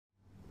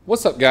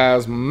What's up,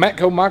 guys?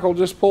 Matco Michael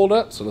just pulled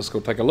up, so let's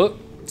go take a look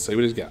and see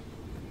what he's got.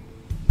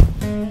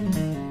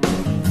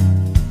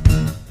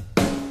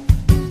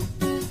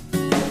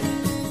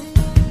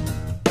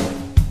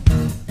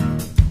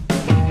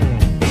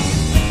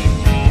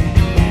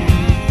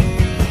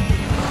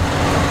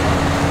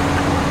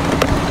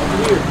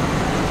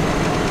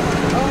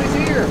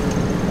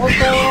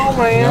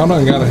 Y'all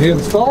done got a head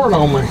start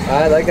on me.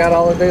 They got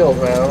all the deals,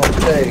 man. I don't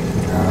tell you.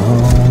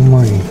 Oh,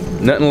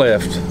 man. Nothing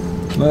left.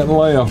 Nothing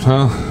left,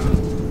 huh?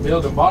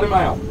 Bill done bought him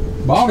out.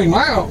 Bought him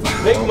out?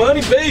 Big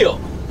money Bill.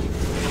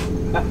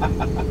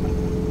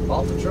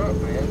 Bought the truck,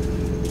 man.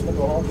 We'll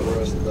go home for the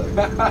rest of the day.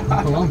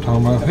 That's what I'm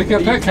talking about. He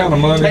got that kind of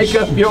money. Take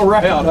up your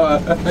route,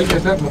 huh? He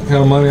got that kind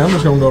of money. I'm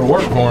just going to go to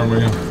work for him,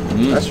 man.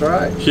 That's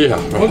right. Yeah.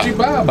 What'd you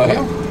buy,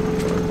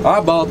 Bill? I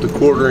bought the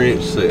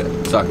 1/4-inch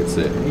set, socket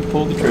set. He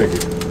pulled the trigger.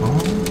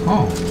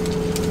 Oh.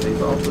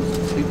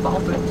 He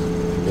bought it.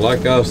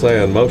 Like I was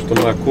saying, most of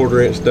my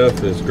 1/4-inch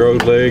stuff is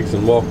growed legs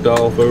and walked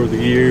off over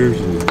the years.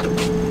 And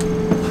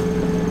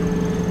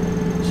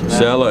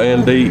shallow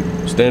and deep,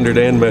 standard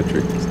and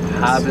metric.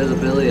 High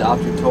visibility,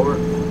 optic torque.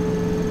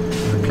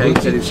 Okay,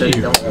 he said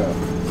he don't.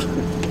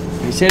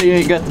 He said he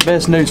ain't got the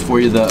best news for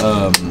you.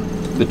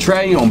 The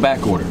tray on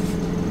back order.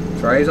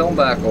 Tray's on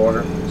back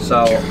order.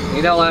 So,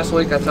 you know, last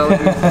week I told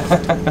you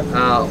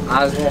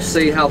I was going to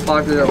see how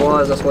popular it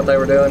was. That's what they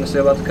were doing to see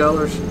about the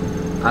colors.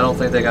 I don't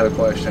think they got a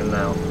question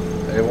now.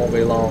 It won't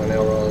be long and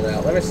they'll roll it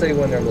out. Let me see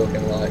when they're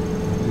looking like.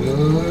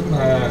 Good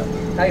night.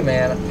 Hey,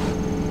 man.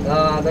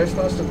 They're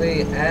supposed to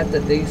be at the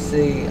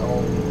DC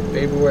on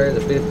February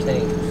the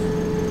 15th.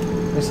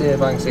 Let me see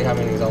if I can see how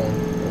many's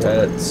on.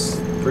 That's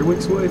 3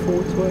 weeks away, 4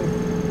 weeks away.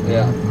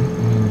 Yeah.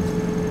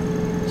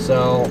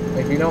 So,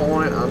 if you don't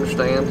want it, I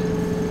understand.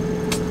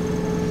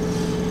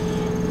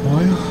 Well,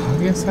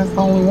 I guess that's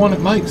the only one that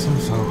makes them,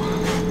 so I'll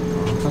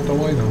have to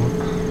wait on it.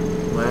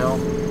 Well,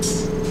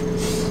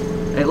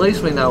 at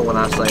least we know when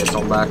I say it's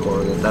on back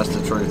order that that's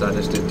the truth. I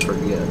just didn't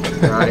forget,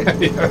 right?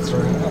 Yeah, that's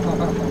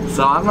right.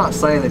 So I'm not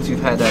saying that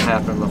you've had that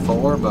happen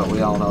before, but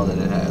we all know that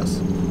it has.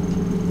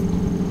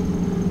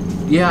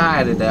 Yeah,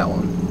 I added that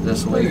one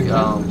this week.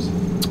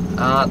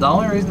 The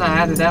only reason I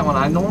added that one,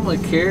 I normally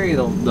carry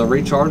the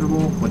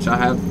rechargeable, which I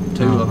have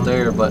two up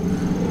there, but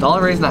the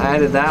only reason I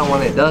added that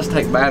one, it does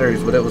take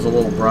batteries, but it was a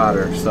little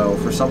brighter. So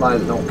for somebody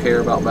that don't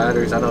care about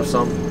batteries, I know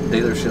some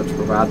dealerships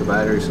provide the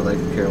batteries so they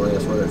can care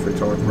less whether it's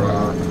rechargeable or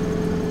not.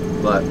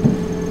 But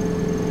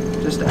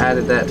just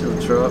added that to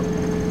the truck.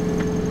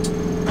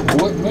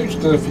 What new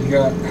stuff you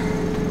got?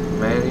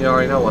 Man, you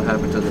already know what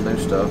happened to the new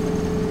stuff.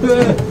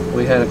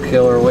 We had a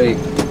killer week,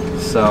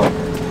 so.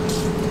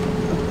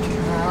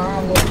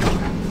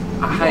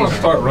 I want to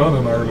start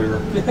running earlier.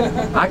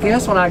 I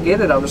guess when I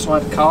get it, I'm just going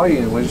to have to call you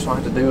and we just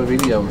want to do a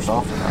video or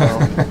something.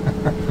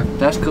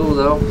 That's cool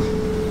though.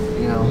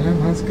 You know. Yeah,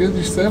 that's good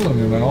you're selling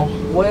it all.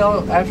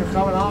 Well, after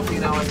coming off, you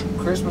know,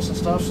 Christmas and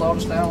stuff slowed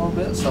us down a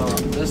little bit. So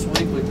this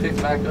week we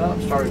picked back up,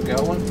 started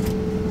going.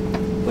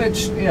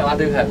 Which, you know, I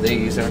do have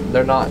these.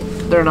 They're not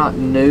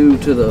new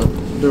to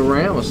the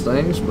Ramos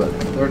things, but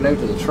they're new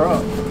to the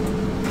truck.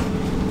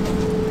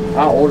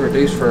 I ordered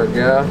these for a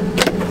guy.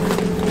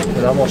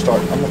 But I'm gonna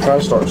try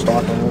to start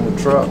stocking them on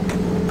the truck.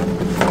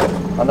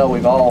 I know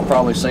we've all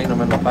probably seen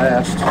them in the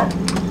past,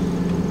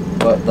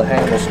 but the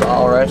handle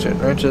style ratchet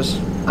wrenches,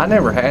 I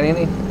never had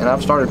any, and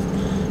I've started,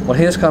 when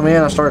his come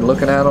in, I started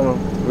looking at them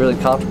and really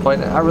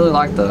contemplating it. I really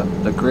like the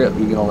grip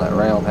you get on that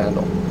round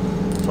handle.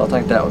 So I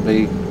think that would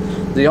be,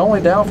 the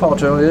only downfall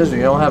to it is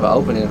you don't have an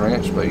open-end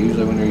wrench, but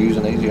usually when you're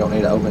using these, you don't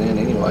need an open-end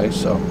anyway,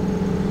 so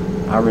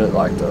I really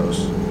like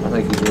those. I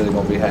think he's really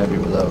gonna be happy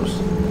with those.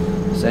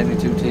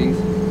 72 teeth.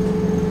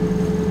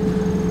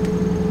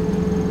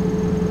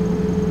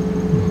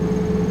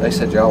 They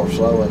said y'all were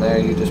slow in there.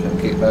 You just been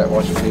kicked back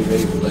watching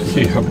TV.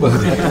 Yeah,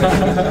 buddy.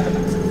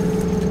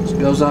 It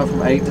goes up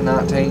from 8 to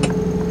 19.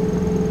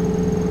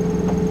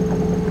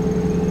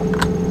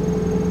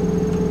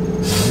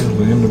 Here's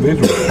the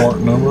individual part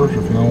numbers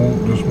if y'all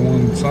want just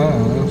one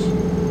size.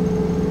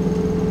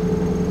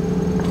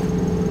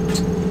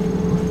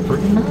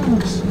 Pretty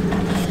nice.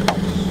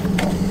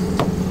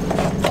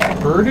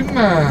 Pretty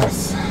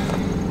nice.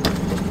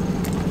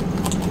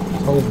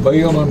 Old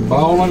Bill done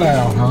balled it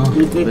out, huh?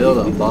 Bill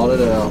done balled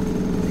it out.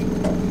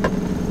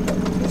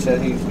 He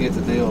said he'd get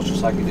the deals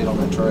just like he did on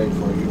that trade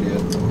before you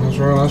did. That's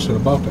right, I should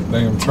have bought that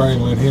damn tray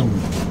and let him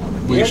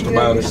wish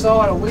about it. You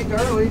saw it a week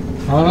early.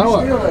 I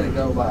know You it. still let it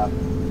go by.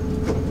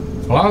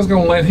 Well, I was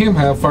going to let him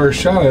have first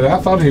shot at it. I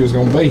thought he was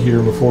going to be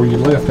here before you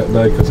left that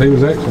day because he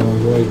was actually on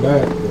his way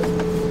back.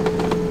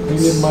 But he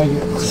didn't make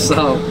it.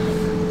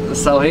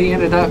 So he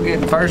ended up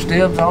getting first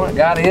dibs on it,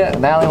 got it,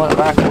 and now he went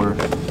back order.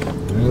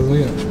 That's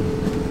it.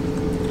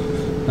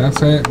 That's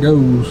how it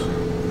goes.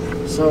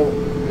 So,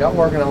 y'all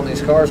working on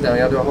these cars now,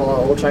 y'all do a whole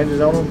lot of oil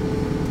changes on them?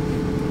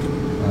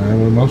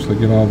 We mostly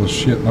get all the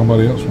shit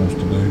nobody else wants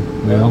to do,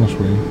 to be honest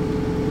with you.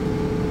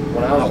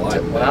 When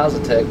I was a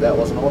tech, that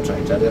wasn't oil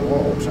change. I didn't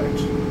want oil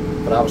change.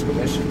 But I was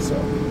commissioned, so.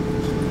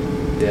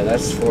 Yeah,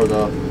 that's for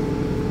the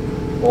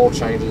oil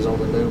changes on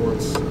the new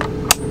ones.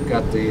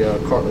 got the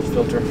cartilage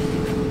filter,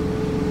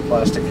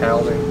 plastic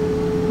housing.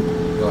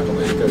 Like on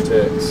the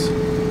Ecotex.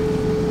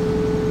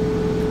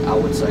 I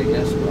would say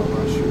yes, but I'm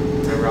not sure.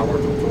 Remember I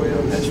worked on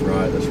Toyotas? That's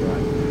right, that's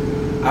right.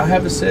 I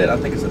have a set, I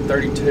think it's a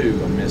 32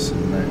 I'm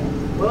missing now.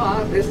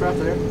 Well, it's right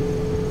there.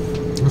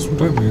 That's what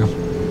that is.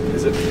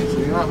 Is it? So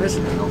you're not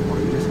missing it no more.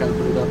 You just got to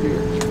put it up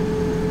here.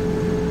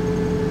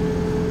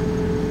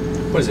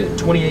 What is it,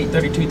 28,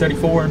 32,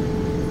 34?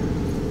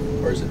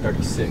 Or is it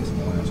 36 in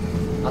the last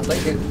one? I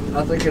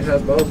think it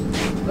has both.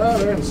 Oh,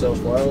 they're in the sales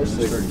flyer. Let's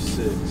see.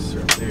 36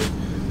 right there.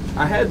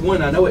 I had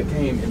one, I know it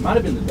came, it might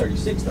have been the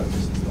 36 though, this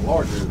is the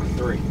larger of the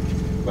three.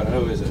 But I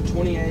know it was a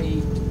 28,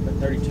 a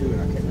 32, and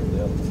I can't remember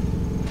the other one.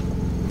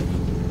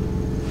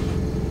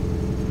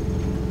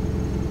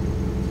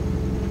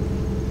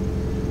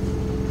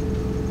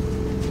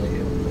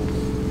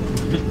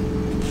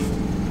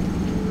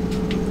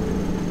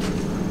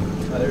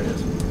 Oh, there it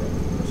is.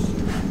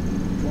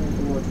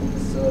 24,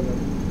 27,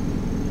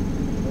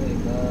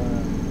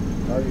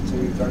 29,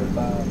 32,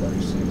 35,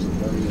 36, and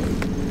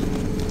 38.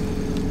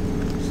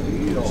 So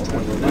you don't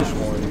remember which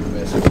one you're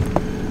missing.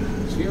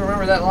 So you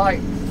remember that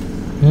light?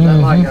 That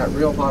light got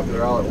real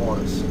popular all at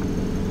once.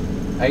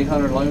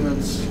 800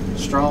 lumens,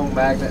 strong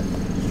magnet,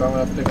 strong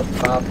enough to pick up a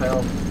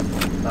 5-pound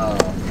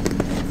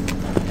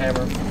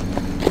hammer.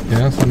 Yeah,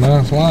 that's a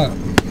nice light.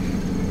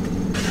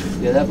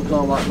 Yeah, that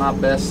became like my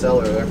best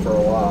seller there for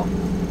a while.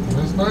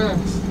 That's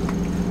nice.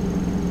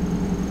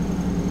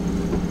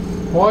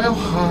 Well,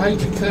 I hate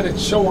to cut it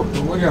short,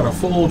 but we got a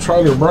full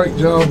trailer brake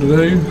job to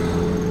do.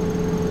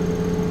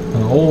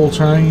 An oil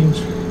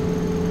change.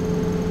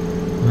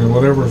 And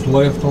whatever's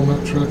left on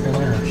that truck in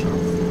there. So.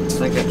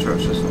 I think that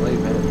truck's just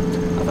leaving.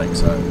 I think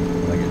so. I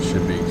think it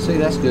should be. See,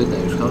 that's good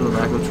news. Come to the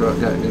Matco truck,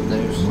 got good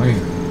news.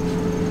 Man,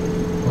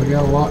 we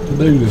got a lot to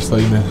do this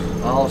evening.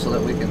 Also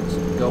that we can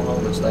go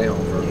home and stay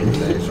home for a few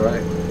days,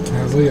 right?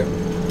 That's it.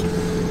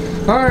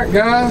 Alright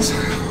guys,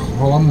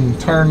 well I'm going to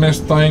turn this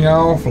thing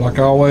off. Like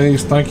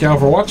always, thank y'all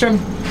for watching.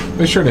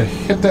 Be sure to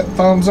hit that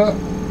thumbs up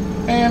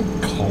and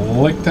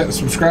click that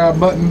subscribe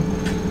button.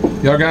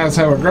 Y'all guys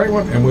have a great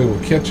one, and we will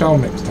catch y'all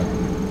next time.